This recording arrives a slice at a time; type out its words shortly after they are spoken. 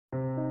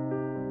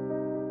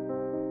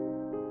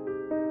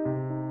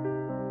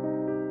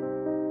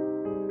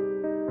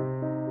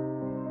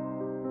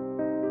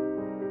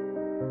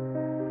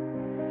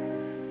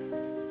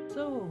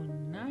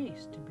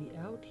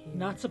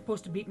Not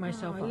supposed to beat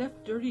myself up. I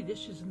left dirty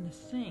dishes in the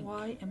sink.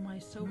 Why am I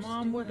so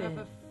Mom would have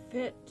stupid? a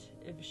fit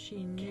if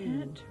she knew.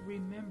 Can't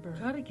remember.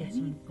 Gotta get any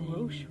some things.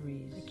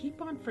 groceries. I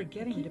keep on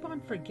forgetting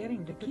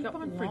to pick up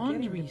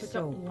laundry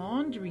soap.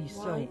 laundry Why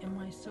soap. am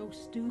I so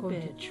stupid?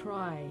 Going to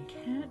try.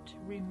 Can't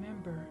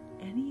remember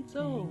anything.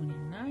 So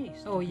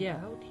nice. Oh to be yeah,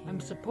 out here. I'm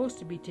supposed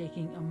to be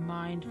taking a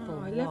mindful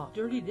I walk. left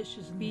dirty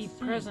dishes in Be the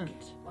sink.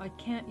 present. I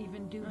can't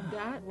even do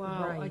that.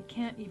 Wow, right. I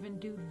can't even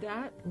do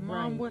that.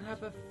 Mom right. would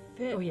have a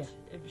fit. Oh, yeah.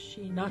 if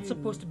she knew. Not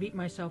supposed to beat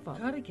myself up.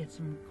 Gotta get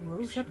some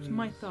groceries. Accept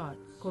my thoughts.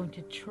 Going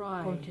to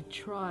try. Going to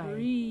try.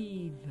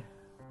 Breathe.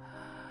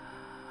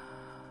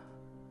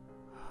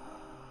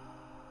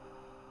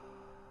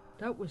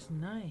 That was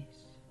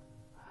nice.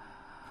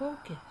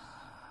 Focus.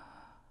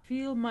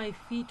 Feel my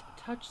feet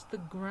touch the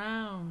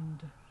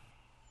ground.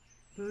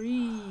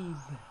 Breathe.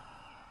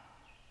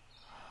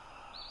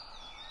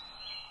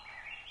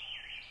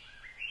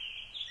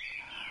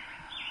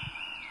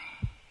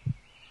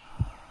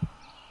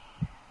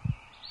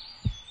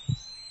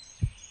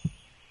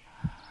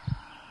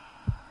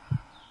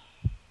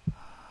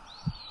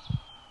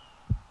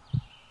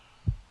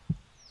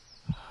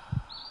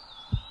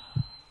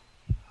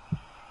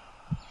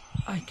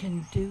 I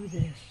can do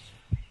this.